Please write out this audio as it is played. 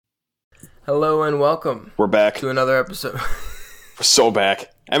Hello and welcome. We're back. To another episode. We're so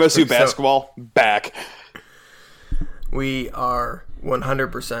back. MSU basketball, back. We are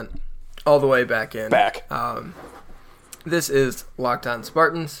 100% all the way back in. Back. This is Locked On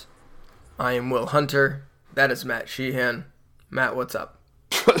Spartans. I am Will Hunter. That is Matt Sheehan. Matt, what's up?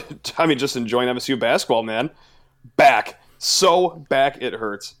 I mean, just enjoying MSU basketball, man. Back. So back it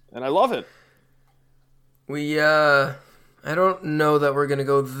hurts. And I love it. I don't know that we're going to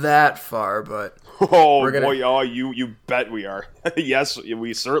go that far, but... boy, you bet we are. Yes,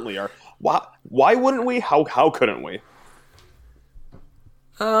 we certainly are. Why wouldn't we? How couldn't we?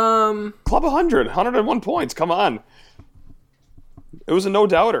 Club 100, 101 points. Come on. It was a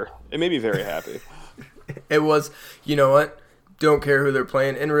no-doubter. It made me very happy. It was, you know what? Don't care who they're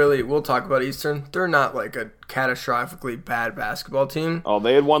playing. And really, we'll talk about Eastern. They're not like a catastrophically bad basketball team. Oh,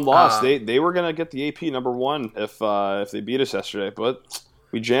 they had one loss. They were going to get the AP number one if they beat us yesterday, but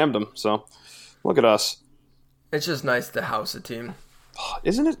we jammed them. So look at us. It's just nice to house a team.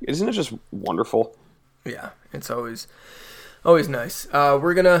 Isn't it just wonderful? Yeah, it's always nice.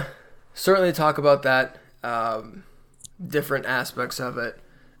 We're going to certainly talk about that, different aspects of it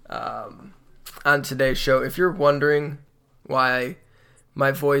on today's show. If you're wondering why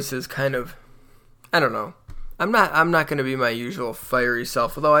my voice is kind of, I don't know. I'm not going to be my usual fiery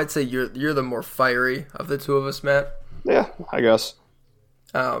self, although I'd say you're the more fiery of the two of us, Matt. Yeah, I guess.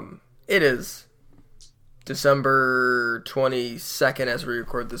 It is December 22nd as we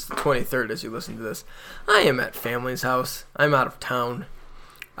record this, the 23rd as you listen to this. I am at family's house. I'm out of town.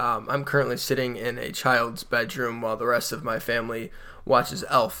 I'm currently sitting in a child's bedroom while the rest of my family watches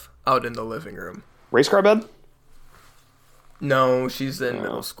Elf out in the living room. Race car bed? No, she's in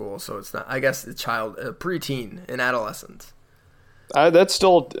middle school, so it's not. I guess a child, a preteen, an adolescent. That's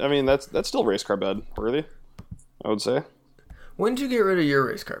still race car bed worthy, I would say. When did you get rid of your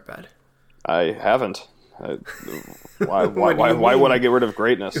race car bed? I haven't. Why would I get rid of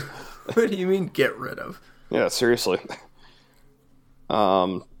greatness? What do you mean get rid of? Yeah, seriously.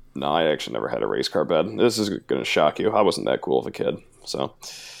 No, I actually never had a race car bed. This is going to shock you. I wasn't that cool of a kid, so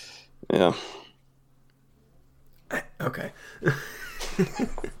yeah. Okay.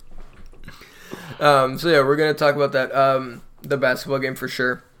 So yeah, we're going to talk about that, the basketball game for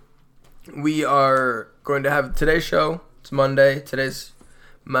sure. We are going to have today's show. It's Monday. Today's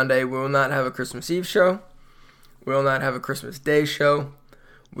Monday. We will not have a Christmas Eve show. We will not have a Christmas Day show.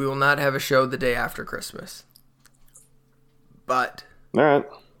 We will not have a show the day after Christmas. But. All right.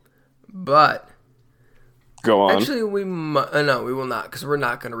 But. Go on. Actually, we will not, because we're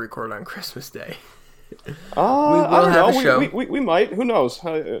not going to record on Christmas Day. I don't know. We might. Who knows?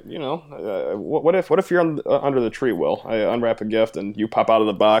 What if you're under the tree, Will? I unwrap a gift and you pop out of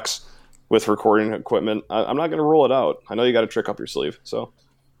the box with recording equipment. I'm not going to rule it out. I know you got a trick up your sleeve, so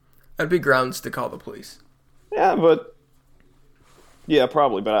that'd be grounds to call the police. Yeah,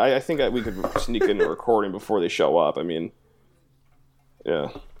 probably. But I think that we could sneak in a recording before they show up. I mean,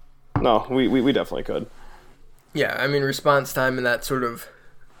 yeah, no, we definitely could. Yeah, I mean, response time and that sort of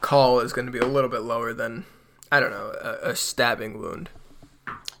call is going to be a little bit lower than, I don't know, a stabbing wound.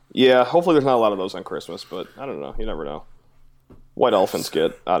 Yeah, hopefully there's not a lot of those on Christmas, but I don't know. You never know. White elephants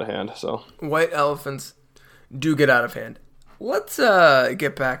get out of hand, so. White elephants do get out of hand. Let's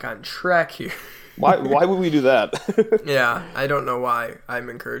get back on track here. Why would we do that? Yeah, I don't know why I'm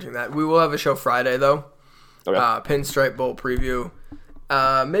encouraging that. We will have a show Friday, though. Okay. Pinstripe Bowl preview.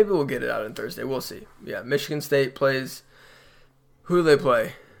 Maybe we'll get it out on Thursday. We'll see. Yeah, Michigan State plays. Who do they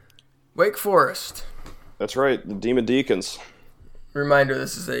play? Wake Forest. That's right, the Demon Deacons. Reminder,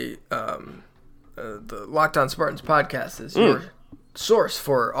 this is the Locked On Spartans podcast is your source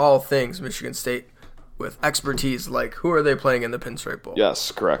for all things Michigan State with expertise like who are they playing in the Pinstripe Bowl.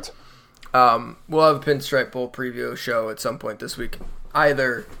 Yes, correct. We'll have a Pinstripe Bowl preview show at some point this week,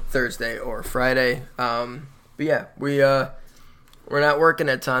 either Thursday or Friday. But yeah, we're not working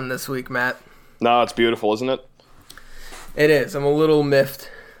a ton this week, Matt. No, it's beautiful, isn't it? It is. I'm a little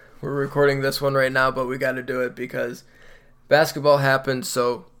miffed. We're recording this one right now, but we got to do it because basketball happened,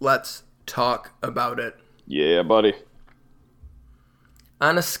 so let's talk about it. Yeah, buddy.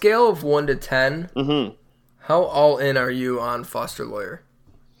 On a scale of 1 to 10, how all in are you on Foster Loyer?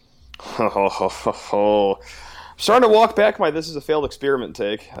 I'm starting to walk back my this is a failed experiment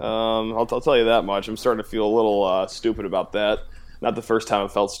take. I'll tell you that much. I'm starting to feel a little stupid about that. Not the first time I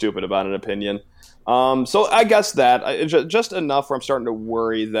felt stupid about an opinion. So I guess that just enough where I'm starting to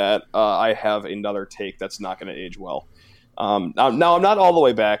worry that I have another take that's not going to age well. Now I'm not all the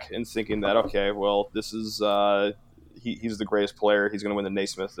way back in thinking that, okay, well, this is he's the greatest player. He's going to win the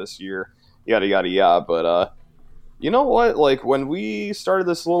Naismith this year, yada, yada, yada. But you know what? Like when we started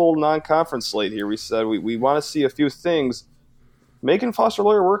this little non-conference slate here, we said we want to see a few things. Making Foster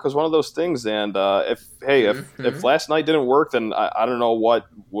Loyer work was one of those things, and if last night didn't work, then I don't know what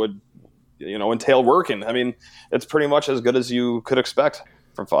would entail working. I mean, it's pretty much as good as you could expect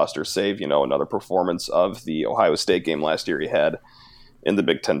from Foster, save another performance of the Ohio State game last year he had in the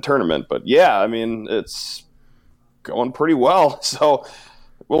Big Ten tournament. But yeah, I mean, it's going pretty well, so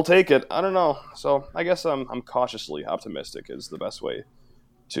we'll take it. I don't know. So I guess I'm cautiously optimistic is the best way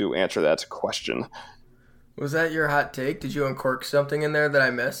to answer that question. Was that your hot take? Did you uncork something in there that I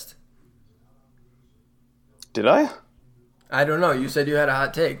missed? Did I? I don't know. You said you had a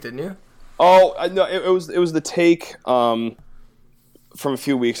hot take, didn't you? Oh, no, it was the take from a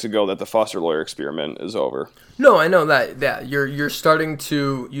few weeks ago that the Foster Loyer experiment is over. No, I know that. Yeah, you're starting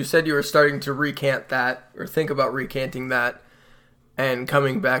to. You said you were starting to recant that, or think about recanting that, and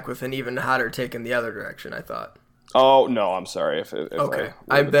coming back with an even hotter take in the other direction. I thought. Oh no, I'm sorry. If okay,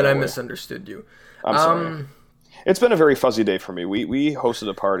 I misunderstood you. I'm sorry. It's been a very fuzzy day for me. We hosted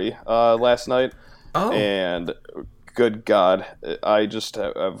a party last night, and good God, I just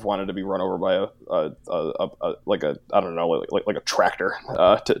have wanted to be run over by a tractor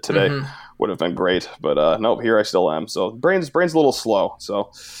today. Mm-hmm. Would have been great, but nope, here I still am. So brain's a little slow.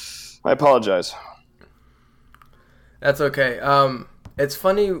 So I apologize. That's okay. It's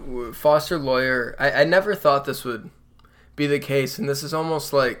funny, Foster Loyer. I never thought this would be the case, and this is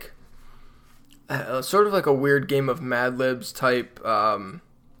almost like sort of like a weird game of Mad Libs type.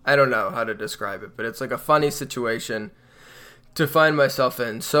 I don't know how to describe it, but it's like a funny situation to find myself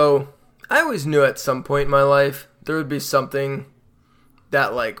in. So I always knew at some point in my life there would be something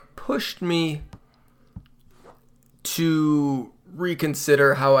that like pushed me to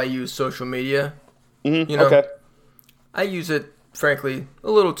reconsider how I use social media. Mm-hmm. Okay. I use it, frankly, a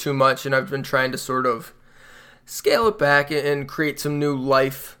little too much, and I've been trying to sort of scale it back and create some new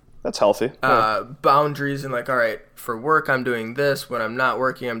life. That's healthy. Boundaries and like, all right, for work I'm doing this. When I'm not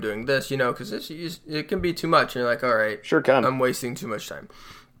working, I'm doing this. Because it can be too much. And you're like, all right, sure can. I'm wasting too much time.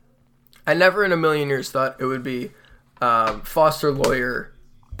 I never in a million years thought it would be Foster Loyer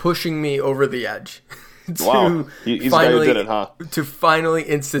pushing me over the edge. Wow, he's finally the guy who did it, huh? To finally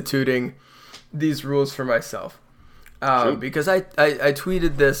instituting these rules for myself. Because I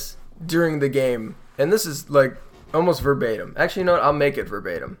tweeted this during the game, and this is like almost verbatim. Actually, you know what? I'll make it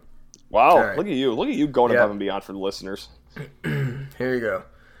verbatim. Wow, right. Look at you going above and beyond for the listeners. Here you go.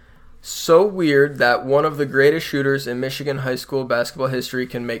 So weird that one of the greatest shooters in Michigan high school basketball history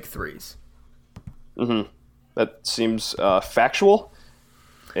can make threes. Mm-hmm. That seems factual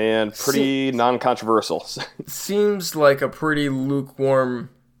and pretty non-controversial. Seems like a pretty lukewarm,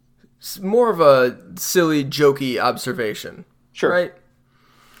 more of a silly, jokey observation. Sure. Right?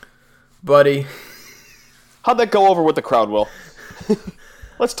 Buddy. How'd that go over with the crowd, Will?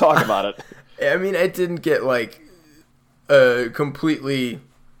 Let's talk about it. I mean, it didn't get, like, completely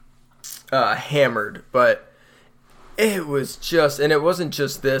hammered, but it was just, and it wasn't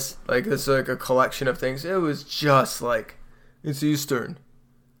just this, like, this is like a collection of things. It was just like, it's Eastern.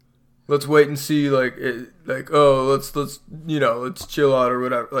 Let's wait and see, like, let's chill out or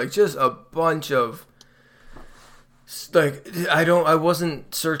whatever. Like, just a bunch of, like, I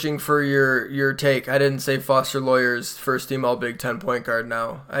wasn't searching for your take. I didn't say Foster Loyer's first team all Big Ten point guard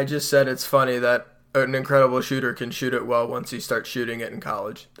now. I just said it's funny that an incredible shooter can shoot it well once he starts shooting it in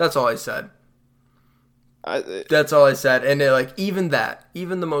college. That's all I said. That's all I said. And even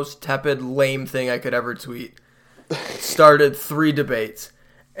the most tepid, lame thing I could ever tweet started 3 debates.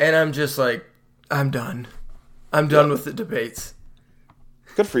 And I'm just like, I'm done. I'm done with the debates.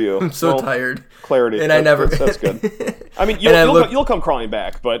 Good for you. I'm so tired. Clarity. And that's good. I mean, you'll come crawling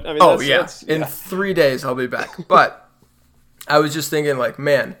back, but I mean, in 3 days I'll be back. But I was just thinking, like,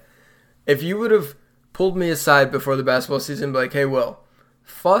 man, if you would have pulled me aside before the basketball season and be like, hey, Will,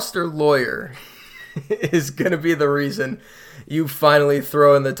 Foster Loyer is going to be the reason you finally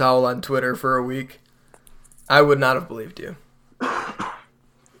throw in the towel on Twitter for a week, I would not have believed you.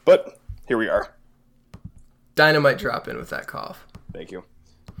 But here we are. Dynamite drop in with that cough. Thank you.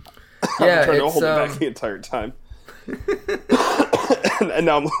 Yeah, I'm trying to hold it back the entire time. and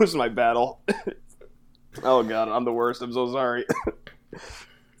now I'm losing my battle. Oh, God, I'm the worst. I'm so sorry.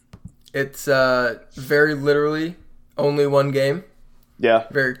 It's very literally only one game. Yeah.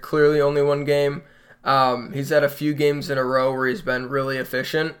 Very clearly only one game. He's had a few games in a row where he's been really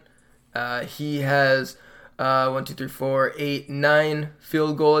efficient. He has 9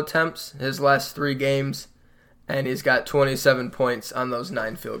 field goal attempts his last 3 games, and he's got 27 points on those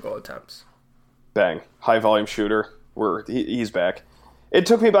 9 field goal attempts. Bang. High volume shooter. He's back. It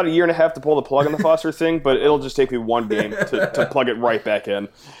took me about a year and a half to pull the plug on the Foster thing, but it'll just take me one game to plug it right back in.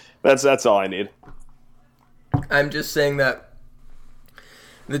 That's all I need. I'm just saying that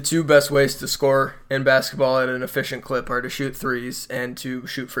the two best ways to score in basketball at an efficient clip are to shoot threes and to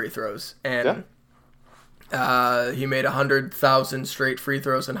shoot free throws. And he made 100,000 straight free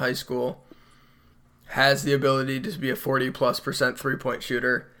throws in high school. Has the ability to be a 40+% three-point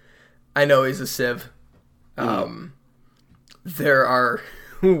shooter. I know he's a sieve. There are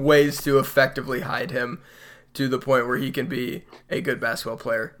ways to effectively hide him to the point where he can be a good basketball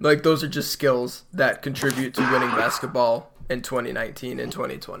player. Like, those are just skills that contribute to winning basketball in 2019 and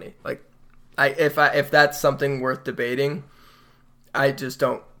 2020. Like, if that's something worth debating, I just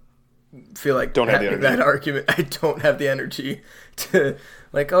don't feel like having that argument. I don't have the energy to,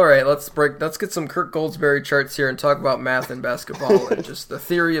 like, all right, let's get some Kirk Goldsberry charts here and talk about math and basketball and just the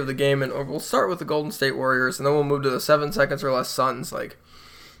theory of the game, and we'll start with the Golden State Warriors and then we'll move to the 7 seconds or less Suns. Like,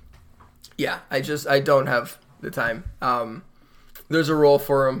 yeah, I don't have the time. There's a role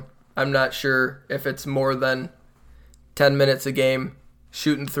for him. I'm not sure if it's more than 10 minutes a game,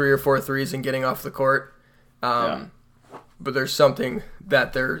 shooting 3 or 4 threes and getting off the court. But there's something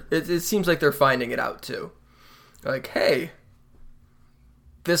that it seems like they're finding it out too. Like, hey,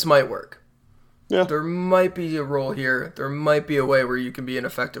 this might work. Yeah. There might be a role here. There might be a way where you can be an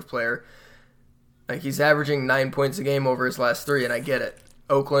effective player. Like, he's averaging 9 points a game over his last 3, and I get it.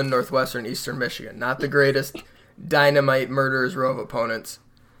 Oakland, Northwestern, Eastern Michigan. Not the greatest dynamite murderer's row of opponents.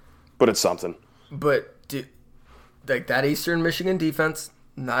 But it's something. But, like, that Eastern Michigan defense,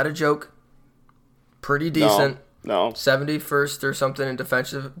 not a joke. Pretty decent. No. 71st or something in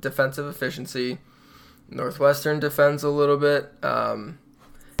defensive efficiency. Northwestern defends a little bit.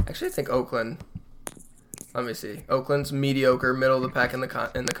 Actually, I think Oakland. Let me see. Oakland's mediocre, middle of the pack in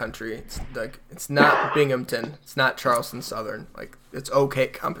the country. It's like, it's not Binghamton. It's not Charleston Southern. Like, it's okay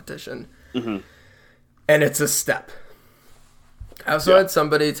competition. Mm-hmm. And it's a step. I also had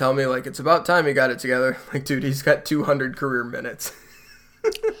somebody tell me, like, it's about time he got it together. Like, dude, he's got 200 career minutes.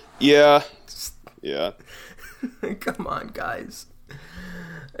 Yeah. Come on, guys.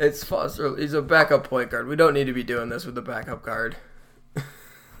 It's Foster. He's a backup point guard. We don't need to be doing this with the backup guard.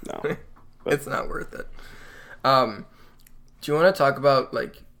 No. It's not worth it. Do you want to talk about,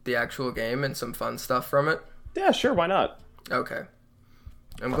 like, the actual game and some fun stuff from it? Yeah, sure. Why not? Okay.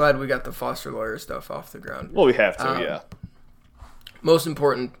 I'm glad we got the Foster lawyer stuff off the ground. Well, we have to, yeah. Most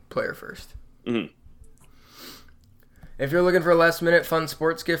important, player first. Mm-hmm. If you're looking for a last-minute fun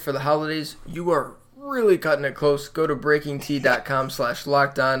sports gift for the holidays, you are really cutting it close. Go to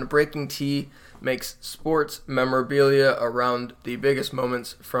BreakingT.com/lockedon. Breaking T makes sports memorabilia around the biggest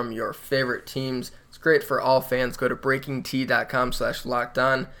moments from your favorite teams. It's great for all fans. Go to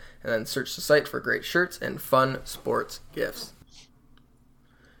BreakingT.com/lockedon and then search the site for great shirts and fun sports gifts.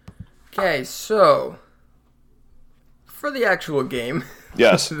 Okay, so for the actual game,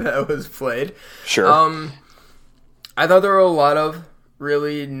 yes, that was played. Sure. I thought there were a lot of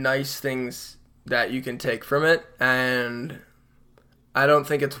really nice things that you can take from it, and I don't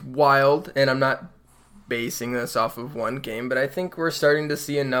think it's wild, and I'm not basing this off of one game, but I think we're starting to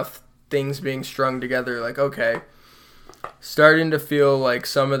see enough things being strung together, like, okay, starting to feel like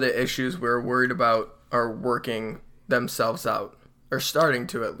some of the issues we're worried about are working themselves out, or starting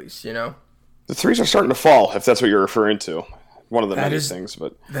to at least, you know? The threes are starting to fall, if that's what you're referring to. One of the many things,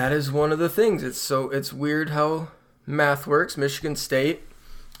 but that is one of the things. It's weird how math works. Michigan State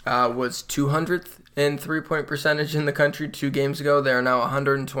was 200th in three-point percentage in the country 2 games ago. They are now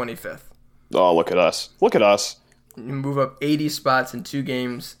 125th. Oh, look at us. Look at us. You move up 80 spots in 2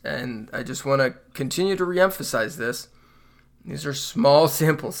 games, and I just want to continue to reemphasize this. These are small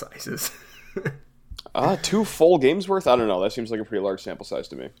sample sizes. 2 full games worth? I don't know. That seems like a pretty large sample size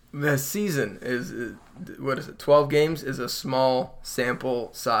to me. The season is, 12 games is a small sample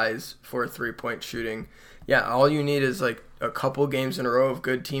size for three-point shooting. Yeah, all you need is like a couple games in a row of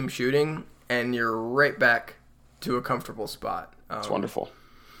good team shooting, and you're right back to a comfortable spot. It's wonderful.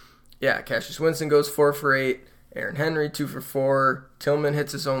 Yeah, Cassius Winston goes 4 for 8. Aaron Henry 2 for 4. Tillman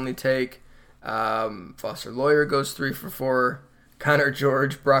hits his only take. Foster Lawyer goes 3 for 4. Connor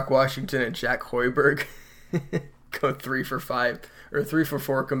George, Brock Washington, and Jack Hoiberg go 3 for 5 or 3 for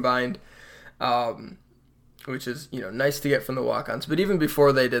 4 combined, which is nice to get from the walk-ons. But even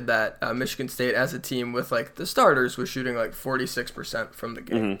before they did that, Michigan State as a team with like the starters was shooting like 46% from the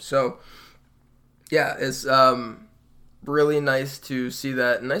game. Mm-hmm. So yeah, it's really nice to see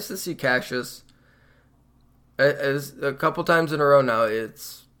that. Nice to see Cassius as a couple times in a row now.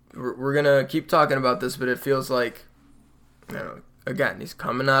 We're gonna keep talking about this, but it feels like again he's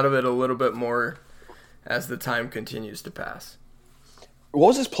coming out of it a little bit more as the time continues to pass. What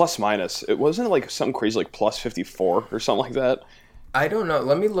was his plus minus? It wasn't like something crazy like plus 54 or something like that. I don't know.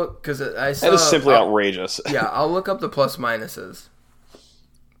 Let me look because I saw. That is simply outrageous. Yeah, I'll look up the plus minuses.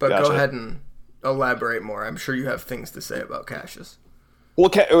 But Gotcha. Go ahead and elaborate more. I'm sure you have things to say about Cassius. Well,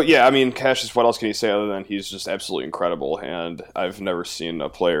 yeah, I mean, Cassius, what else can you say other than he's just absolutely incredible, and I've never seen a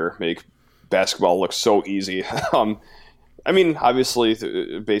player make basketball look so easy. I mean,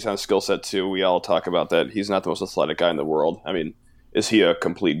 obviously, based on skill set, too, we all talk about that. He's not the most athletic guy in the world. I mean, is he a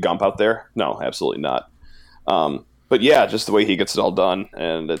complete gump out there? No, absolutely not. But yeah, just the way he gets it all done,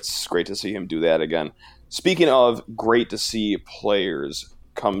 and it's great to see him do that again. Speaking of great to see players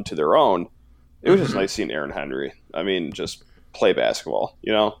come to their own, it was just nice seeing Aaron Henry. I mean, just play basketball,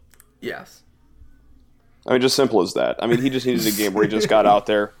 you know? Yes. I mean, just simple as that. I mean, he just needed a game where he just got out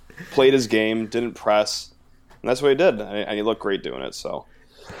there, played his game, didn't press, and that's what he did. And he looked great doing it, so.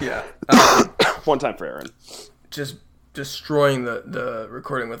 Yeah. One time for Aaron. Just destroying the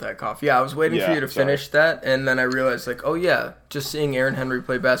recording with that cough. Yeah, I was waiting for you to finish that, and then I realized, like, oh yeah, just seeing Aaron Henry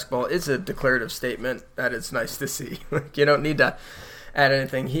play basketball is a declarative statement that it's nice to see. Like, you don't need to add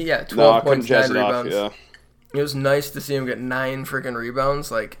anything. 12 points, 9 rebounds. Yeah. It was nice to see him get 9 freaking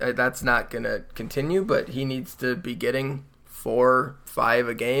rebounds. Like, that's not going to continue, but he needs to be getting 4, 5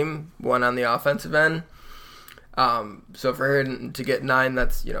 a game, 1 on the offensive end. So for him to get 9,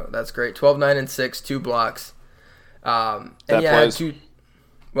 that's great. 12, 9, and 6, 2 blocks. And that yeah, plays.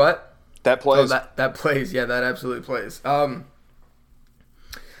 What? That plays. Oh, that plays. Yeah, that absolutely plays. I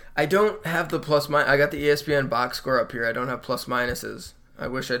don't have the plus minus. I got the ESPN box score up here. I don't have plus minuses. I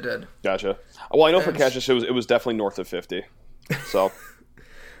wish I did. Gotcha. Well, I know for Cassius, it was definitely north of 50. So.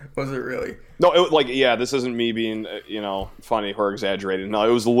 Was it really? No, this isn't me being, funny or exaggerated. No,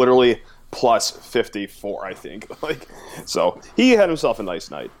 it was literally plus 54, I think. So he had himself a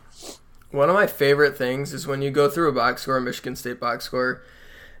nice night. One of my favorite things is when you go through a box score, a Michigan State box score,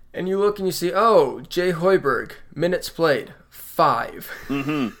 and you look and you see, oh, Jay Hoiberg, minutes played, 5.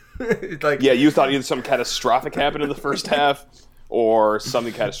 Mm-hmm. Yeah, you thought either something catastrophic happened in the first half or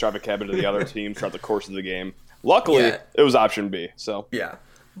something catastrophic happened to the other team throughout the course of the game. Luckily, it was option B. So yeah.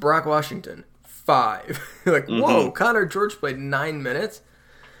 Brock Washington, 5. Whoa, Connor George played 9 minutes.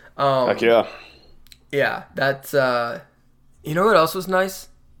 Heck yeah. Yeah, that's, you know what else was nice?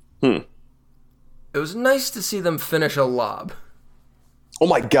 It was nice to see them finish a lob. Oh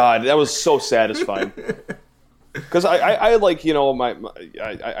my God, that was so satisfying. Because I like,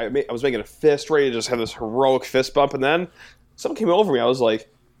 I was making a fist ready to just have this heroic fist bump, and then someone came over me. I was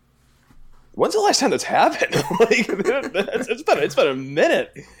like, when's the last time that's happened? It's been a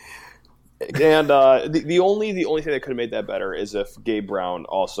minute. And the only thing that could have made that better is if Gabe Brown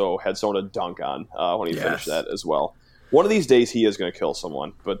also had someone to dunk on when he finished that as well. One of these days he is going to kill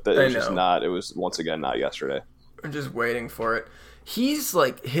someone, but it was just not. It was once again not yesterday. I'm just waiting for it. He's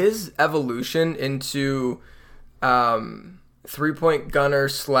like his evolution into 3-point gunner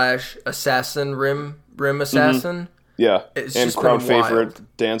 / assassin rim assassin. Mm-hmm. Yeah, it's and just crowd been favorite wild.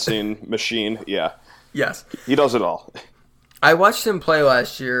 Dancing machine. Yeah, yes, he does it all. I watched him play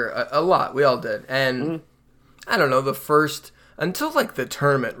last year a lot. We all did, and I don't know until like the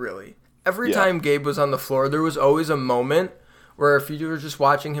tournament really. Every time Gabe was on the floor, there was always a moment where if you were just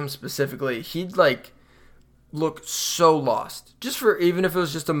watching him specifically, he'd like look so lost. Even if it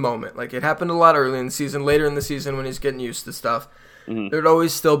was just a moment. Like it happened a lot early in the season, later in the season when he's getting used to stuff. There'd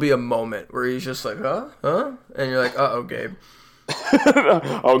always still be a moment where he's just like, huh? And you're like, uh-oh, Gabe.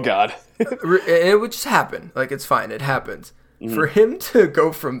 Oh, God. And it would just happen. Like, it's fine. It happens. For him to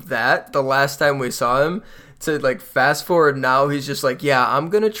go from that, the last time we saw him, to, like, fast forward now, he's just like, yeah, I'm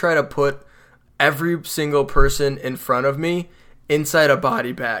going to try to put every single person in front of me inside a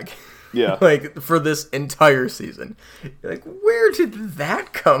body bag. Yeah. Like, for this entire season. You're like, where did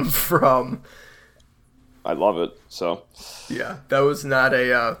that come from? I love it. So. Yeah, that was not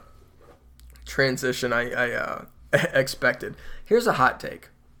a transition I expected. Here's a hot take.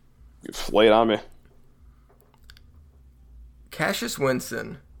 Lay it on me. Cassius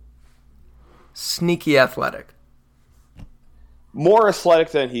Winston, sneaky athletic. More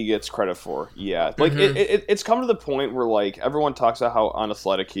athletic than he gets credit for. Yeah, like it's come to the point where like everyone talks about how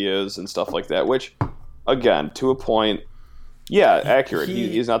unathletic he is and stuff like that. Which, again, to a point, yeah, accurate.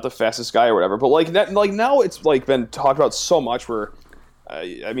 He's not the fastest guy or whatever. But like now it's like been talked about so much where.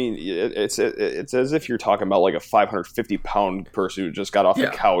 I mean, it's as if you're talking about like a 550-pound person who just got off the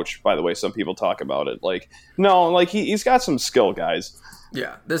couch. By the way, some people talk about it. Like, no, like he's got some skill, guys.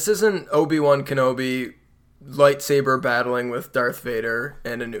 Yeah, this isn't Obi-Wan Kenobi lightsaber battling with Darth Vader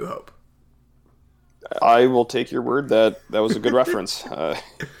and A New Hope. I will take your word that was a good reference.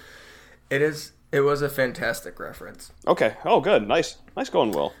 It is. It was a fantastic reference. Okay. Oh, good. Nice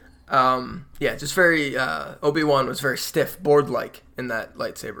going, Will. Yeah, just very, Obi-Wan was very stiff, board-like in that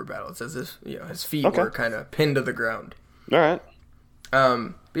lightsaber battle. It's as if, his feet were kind of pinned to the ground. All right.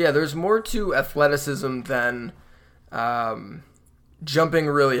 But yeah, there's more to athleticism than, jumping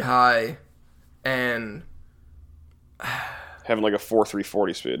really high and having like a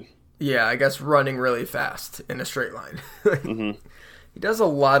 4.340 speed. Yeah, I guess running really fast in a straight line. Mm-hmm. He does a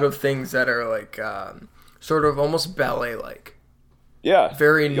lot of things that are like, sort of almost ballet-like. Yeah.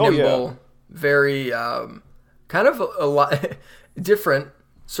 Very nimble, very, kind of a lot different,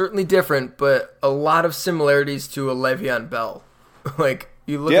 certainly different, but a lot of similarities to a Le'Veon Bell. Like,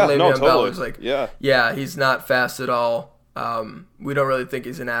 you look at Le'Veon Bell, it's like, yeah, he's not fast at all. We don't really think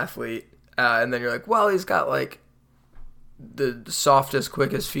he's an athlete. And then you're like, well, he's got like the softest,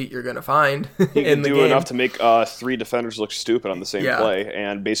 quickest feet you're going to find he in the do game. Enough to make 3 defenders look stupid on the same play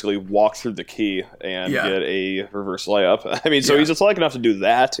and basically walk through the key and get a reverse layup. I mean, so he's athletic enough to do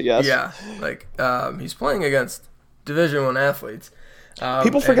that, yes. Yeah, like he's playing against Division I athletes.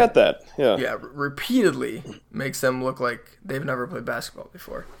 People forget that, yeah. Yeah, repeatedly makes them look like they've never played basketball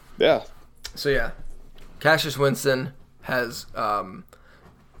before. Yeah. So yeah, Cassius Winston has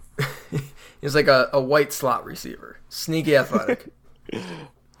he's like a white slot receiver, sneaky athletic.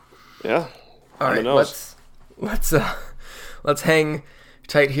 Yeah. All right, let's hang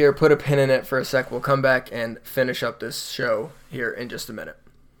tight here. Put a pin in it for a sec. We'll come back and finish up this show here in just a minute.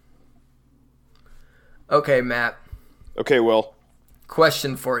 Okay, Matt. Okay, Will.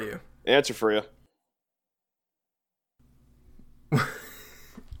 Question for you. Answer for you.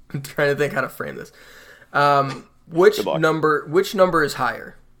 I'm trying to think how to frame this. Which number is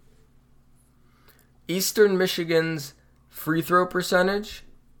higher? Eastern Michigan's free throw percentage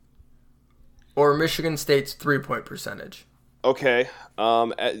or Michigan State's 3-point percentage? Okay.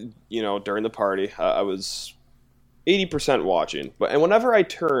 During the party, I was 80% watching, and whenever I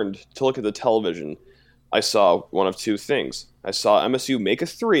turned to look at the television, I saw one of two things. I saw MSU make a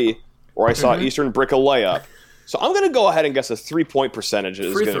 3, or I saw Eastern brick a layup. So I'm going to go ahead and guess the 3-point percentage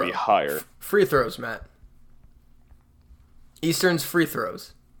is going to be higher. Free throws, Matt. Eastern's free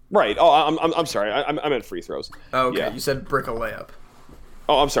throws. Right. Oh, I'm sorry. I meant free throws. Oh, okay. Yeah. You said brick a layup.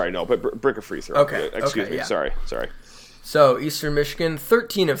 Oh, I'm sorry. No, but brick a free throw. Okay. Excuse me. Yeah. Sorry. So Eastern Michigan,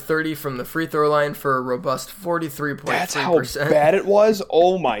 13 of 30 from the free throw line for a robust 43.3%. That's how bad it was?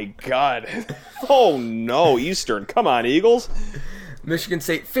 Oh, my God. Oh, no. Eastern. Come on, Eagles. Michigan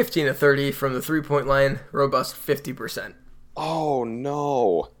State, 15 of 30 from the 3-point line, robust 50%. Oh,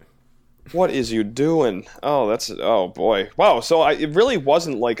 no. What is you doing? Oh boy. Wow. So it really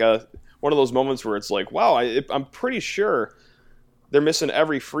wasn't like one of those moments where it's like, wow, I'm pretty sure they're missing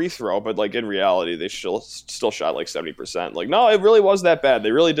every free throw, but like in reality, they still shot like 70%. Like, no, it really was that bad.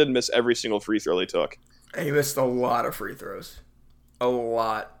 They really did miss every single free throw they took. He missed a lot of free throws. A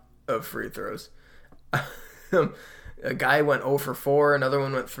lot of free throws. A guy went 0 for 4, another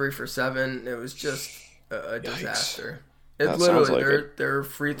one went 3 for 7. It was just a disaster. It's literally their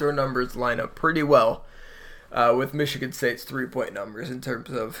free throw numbers line up pretty well with Michigan State's 3-point numbers in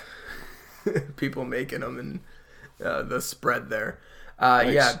terms of people making them and the spread there.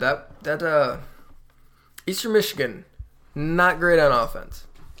 Yeah, that Eastern Michigan, not great on offense.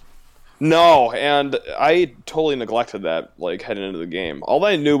 No, and I totally neglected that, like, heading into the game. All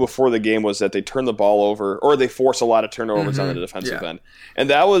I knew before the game was that they turned the ball over, or they force a lot of turnovers on the defensive end.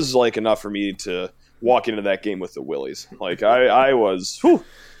 And that was, like, enough for me to walk into that game with the willies. Like, I was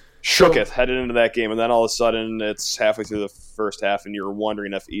shooketh headed into that game, and then all of a sudden it's halfway through the first half, and you're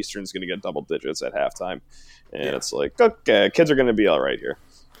wondering if Eastern's going to get double digits at halftime. And it's like, okay, kids are going to be all right here.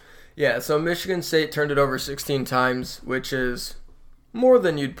 Yeah, so Michigan State turned it over 16 times, which is more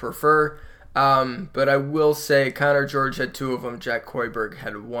than you'd prefer. But I will say Connor George had 2 of them, Jack Koiberg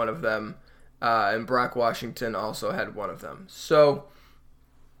had 1 of them, and Brock Washington also had 1 of them. So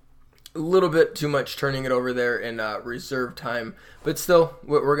a little bit too much turning it over there in reserve time. But still,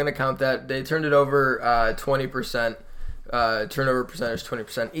 we're going to count that. They turned it over 20%. Turnover percentage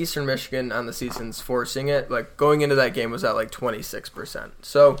 20%. Eastern Michigan on the season's forcing it. Like, going into that game was at like 26%.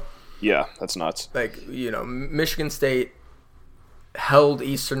 So yeah, that's nuts. Like, Michigan State held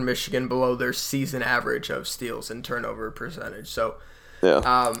Eastern Michigan below their season average of steals and turnover percentage. So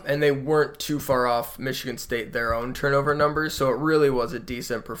and they weren't too far off Michigan State their own turnover numbers. So it really was a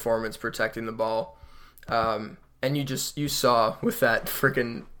decent performance protecting the ball. And you saw with that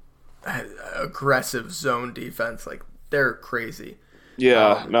freaking aggressive zone defense, like, they're crazy.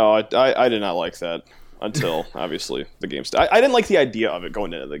 Yeah, no, I did not like that until, obviously, the game started. I didn't like the idea of it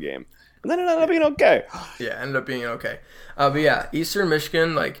going into the game. And then it ended up being okay. Yeah, ended up being okay. But yeah, Eastern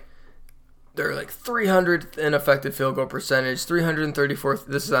Michigan, like, they're like 300th in effective field goal percentage, 334th.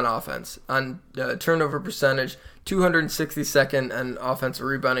 This is on offense. On turnover percentage, 262nd on offensive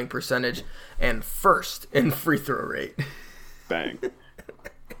rebounding percentage, and first in free throw rate. Bang.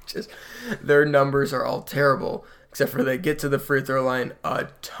 Just their numbers are all terrible, except for they get to the free throw line a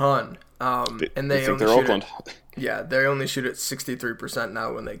ton. And they think only they're shoot Oakland. they only shoot at 63%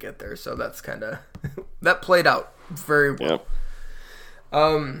 now when they get there. So that's kind of that played out very well.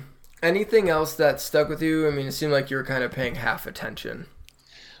 Yeah. Anything else that stuck with you? I mean, it seemed like you were kind of paying half attention.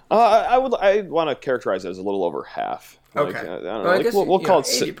 I want to characterize it as a little over half. Okay. I don't know. Well, I guess we'll call it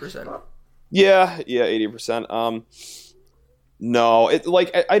 80%. Yeah, 80%. No,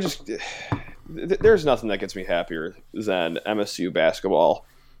 I just there's nothing that gets me happier than MSU basketball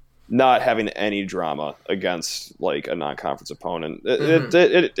not having any drama against like a non-conference opponent.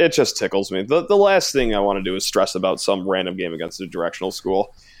 It just tickles me. The last thing I want to do is stress about some random game against a directional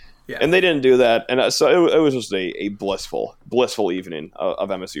school. Yeah. And they didn't do that, and so it was just a blissful evening of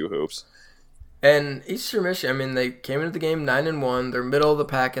MSU hoops. And Eastern Michigan, I mean, they came into the game 9-1. They're middle of the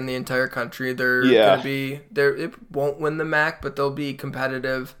pack in the entire country. They're gonna be it won't win the MAC, but they'll be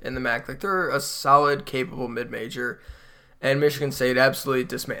competitive in the MAC. Like they're a solid, capable mid-major, and Michigan State absolutely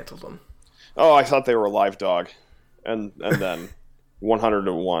dismantled them. Oh, I thought they were a live dog, and then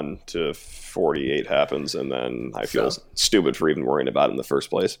 101 to 48 happens, and then I feel stupid for even worrying about it in the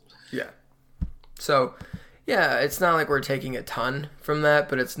first place. Yeah. So, yeah, it's not like we're taking a ton from that,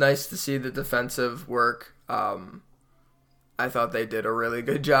 but it's nice to see the defensive work. I thought they did a really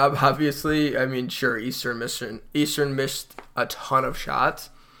good job, obviously. I mean, sure, Eastern missed a ton of shots.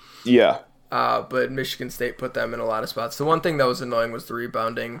 Yeah. But Michigan State put them in a lot of spots. The one thing that was annoying was the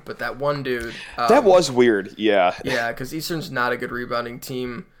rebounding, but that one dude... that was weird, yeah. Yeah, because Eastern's not a good rebounding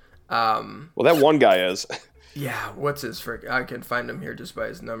team. Well, that one guy is. Yeah, what's his frick? I can find him here just by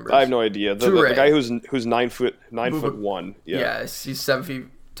his numbers. I have no idea. The guy who's 9 foot 1. Yeah, he's 7 feet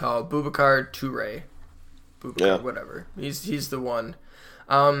tall. Boubacar Touré. Whatever. He's the one.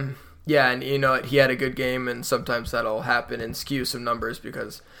 Yeah, and you know he had a good game, and sometimes that'll happen and skew some numbers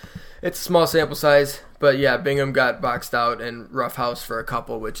because it's a small sample size. But yeah, Bingham got boxed out and roughhoused for a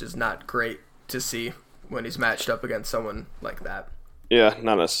couple, which is not great to see when he's matched up against someone like that. Yeah,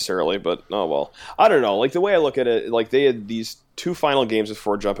 not necessarily, but oh well. I don't know. Like the way I look at it, like they had these 2 final games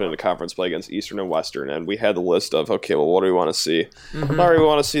before jumping into conference play against Eastern and Western, and we had the list of, okay, well, what do we want to see? Mm-hmm. All right, we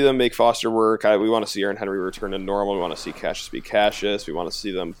want to see them make Foster work. We want to see Aaron Henry return to normal. We want to see Cassius be Cassius. We want to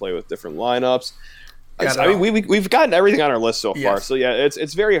see them play with different lineups. I mean, we've gotten everything on our list so far. Yes. So yeah,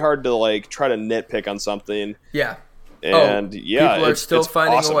 it's very hard to like try to nitpick on something. Yeah, and yeah, people are still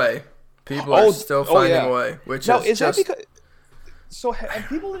finding awesome. a way. People are still finding a way, which is that because? So have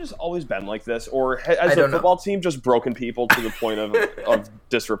people just always been like this, or has the football team just broken people to the point of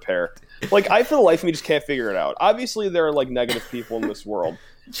disrepair? Like, I for the life of me just can't figure it out. Obviously, there are like negative people in this world,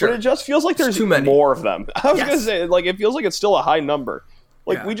 but it just feels like there's more of them. I was gonna say, like, it feels like it's still a high number.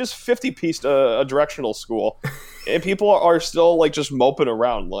 Like we just 50-pieced a directional school, and people are still like just moping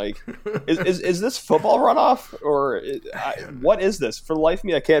around. Like, is this football runoff or what is this? For the life of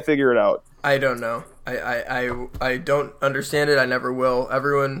me, I can't figure it out. I don't know. I don't understand it. I never will.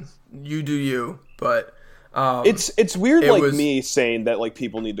 Everyone, you do you. But it's weird. Me saying that like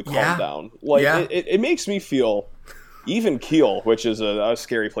people need to calm down. Like it makes me feel even keel, which is a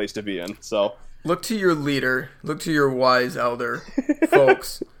scary place to be in. So. Look to your leader. Look to your wise elder,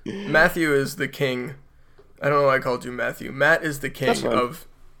 folks. Matthew is the king. I don't know why I called you Matthew. Matt is the king of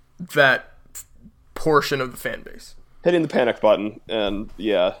that portion of the fan base. Hitting the panic button, and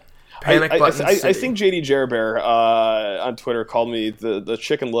yeah. Panic button. I think JD Jerbear on Twitter called me the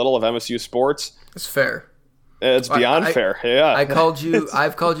Chicken Little of MSU sports. It's fair. It's beyond fair. Yeah. I've called you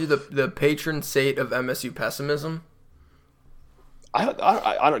the patron saint of MSU pessimism.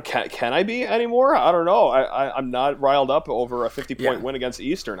 I don't. Can I be anymore? I don't know. I'm not riled up over a 50-point win against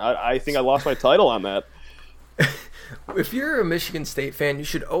Eastern. I think I lost my title on that. If you're a Michigan State fan, you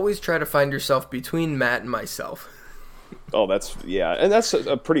should always try to find yourself between Matt and myself. Oh, and that's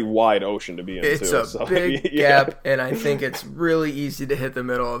a pretty wide ocean to be in. It's a big gap, and I think it's really easy to hit the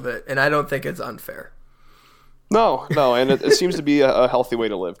middle of it, and I don't think it's unfair. No, and it seems to be a healthy way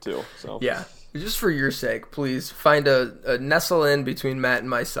to live too. So yeah. Just for your sake, please find a nestle in between Matt and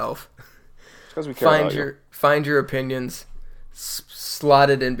myself. Because we care about you. Find your opinions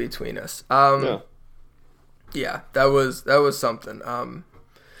slotted in between us. Yeah, that was something. So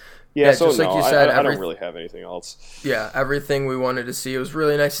just like you said, I don't really have anything else. Yeah, everything we wanted to see. It was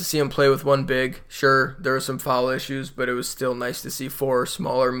really nice to see him play with one big. Sure, there were some foul issues, but it was still nice to see 4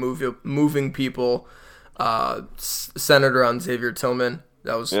 smaller moving people centered around Xavier Tillman.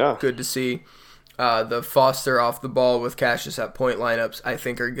 That was good to see. The Foster off the ball with Cassius at point lineups, I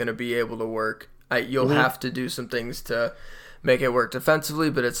think, are going to be able to work. You'll have to do some things to make it work defensively,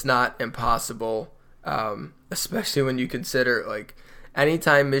 but it's not impossible, especially when you consider, like,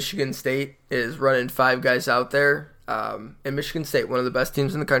 anytime Michigan State is running 5 guys out there, and Michigan State, one of the best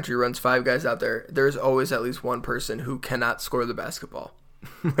teams in the country, runs 5 guys out there, there's always at least one person who cannot score the basketball.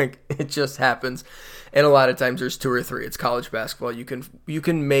 Like, it just happens. And a lot of times there's 2 or 3. It's college basketball. You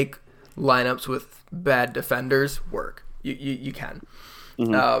can make lineups with bad defenders work. You can.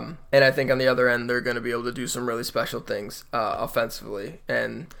 And I think on the other end, they're going to be able to do some really special things offensively.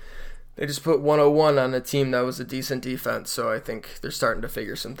 And they just put 101 on a team that was a decent defense. So I think they're starting to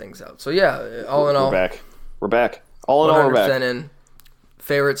figure some things out. So, yeah, all in all. We're back. All in all, we're back. In.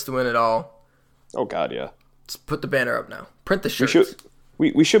 Favorites to win it all. Oh, God, yeah. Let's put the banner up now. Print the shirts.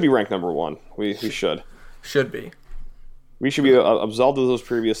 We should be ranked number 1. We should. Should be. We should be absolved of those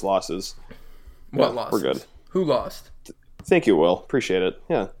previous losses. What losses? We're good. Who lost? Thank you, Will. Appreciate it.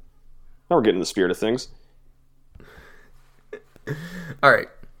 Yeah. Now we're getting the spirit of things. All right.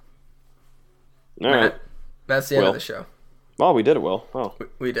 All right. That's the end of the show. Oh, we did it, Will. Oh.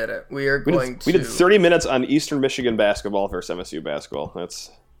 We did it. We did 30 minutes on Eastern Michigan basketball versus MSU basketball.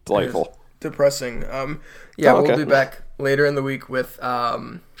 That's delightful. Depressing. We'll be back later in the week with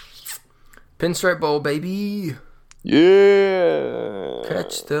Pinstripe Bowl, baby. Yeah.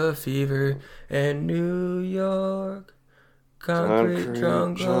 Catch the fever in New York. Concrete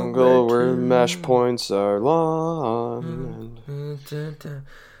jungle where mesh points are long.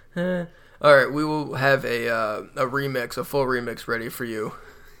 All right, we will have a full remix ready for you.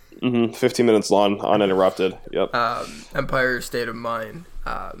 15 minutes long, uninterrupted. Yep. Empire State of Mind,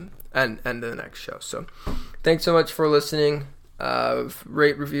 and the next show. So, thanks so much for listening.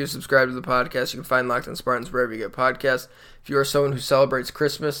 Rate, review, subscribe to the podcast. You can find Locked On Spartans wherever you get podcasts. If you are someone who celebrates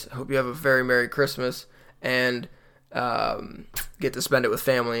Christmas, I hope you have a very Merry Christmas and get to spend it with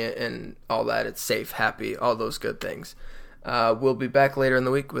family and all that. It's safe, happy, all those good things. We'll be back later in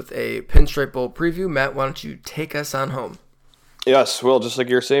the week with a Pinstripe Bowl preview. Matt, why don't you take us on home? Yes, well, just like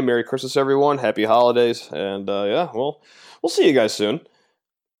you're saying, Merry Christmas, everyone. Happy holidays. And, we'll see you guys soon.